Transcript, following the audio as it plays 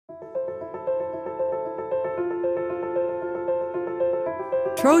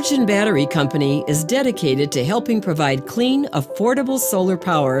Trojan Battery Company is dedicated to helping provide clean, affordable solar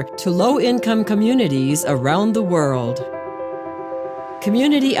power to low-income communities around the world.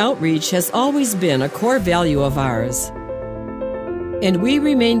 Community outreach has always been a core value of ours, and we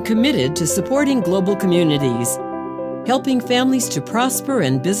remain committed to supporting global communities, helping families to prosper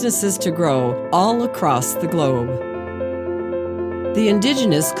and businesses to grow all across the globe. The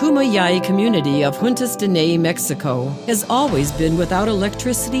indigenous Kumeyaay community of Juntas de Ney, Mexico, has always been without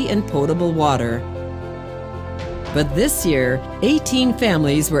electricity and potable water. But this year, 18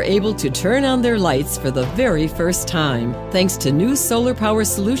 families were able to turn on their lights for the very first time, thanks to new solar power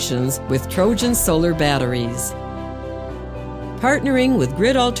solutions with Trojan solar batteries. Partnering with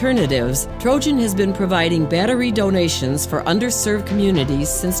Grid Alternatives, Trojan has been providing battery donations for underserved communities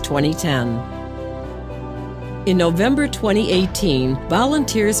since 2010. In November 2018,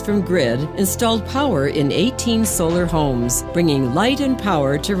 volunteers from Grid installed power in 18 solar homes, bringing light and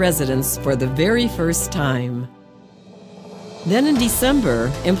power to residents for the very first time. Then in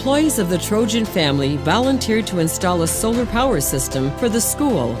December, employees of the Trojan family volunteered to install a solar power system for the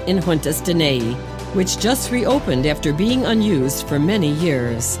school in Juntas de Ney, which just reopened after being unused for many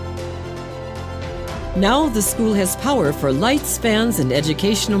years. Now the school has power for lights, fans, and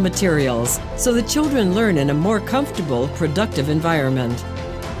educational materials, so the children learn in a more comfortable, productive environment.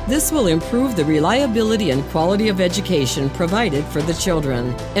 This will improve the reliability and quality of education provided for the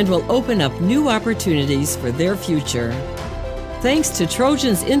children and will open up new opportunities for their future. Thanks to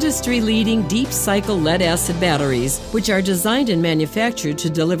Trojan's industry-leading deep-cycle lead-acid batteries, which are designed and manufactured to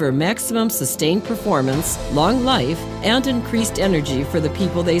deliver maximum sustained performance, long life, and increased energy for the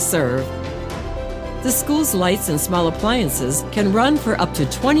people they serve, the school's lights and small appliances can run for up to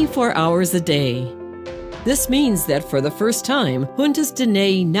 24 hours a day. This means that for the first time, Juntas de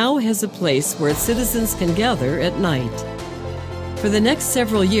Ney now has a place where citizens can gather at night. For the next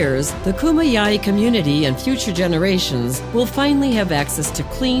several years, the Kumeyaay community and future generations will finally have access to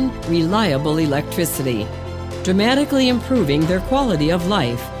clean, reliable electricity, dramatically improving their quality of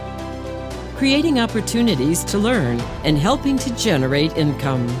life, creating opportunities to learn, and helping to generate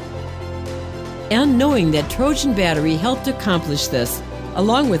income. And knowing that Trojan Battery helped accomplish this,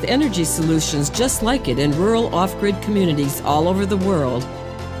 along with energy solutions just like it in rural off-grid communities all over the world,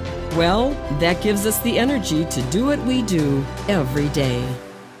 well, that gives us the energy to do what we do every day.